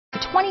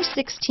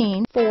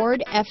2016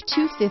 Ford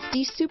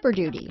F-250 Super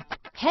Duty.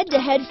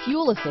 Head-to-head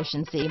fuel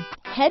efficiency,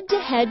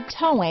 head-to-head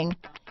towing,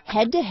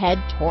 head-to-head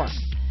torque.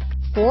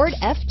 Ford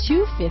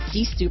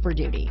F-250 Super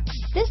Duty.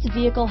 This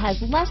vehicle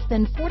has less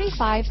than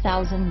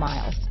 45,000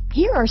 miles.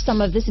 Here are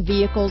some of this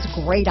vehicle's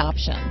great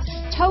options: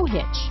 tow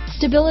hitch,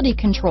 stability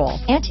control,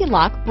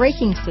 anti-lock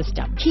braking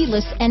system,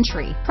 keyless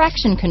entry,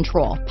 traction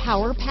control,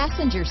 power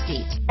passenger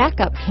seat,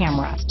 backup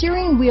camera,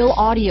 steering wheel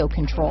audio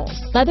controls,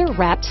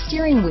 leather-wrapped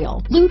steering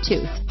wheel,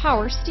 Bluetooth,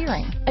 power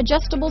steering,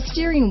 adjustable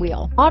steering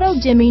wheel,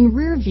 auto-dimming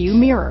rear view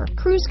mirror,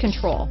 cruise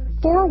control,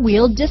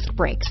 four-wheel disc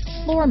brakes,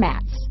 floor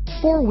mats,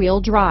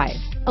 four-wheel drive,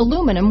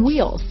 aluminum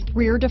wheels,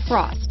 rear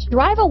defrost.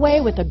 Drive away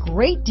with a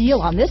great deal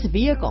on this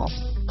vehicle.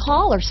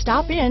 Call or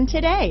stop in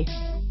today.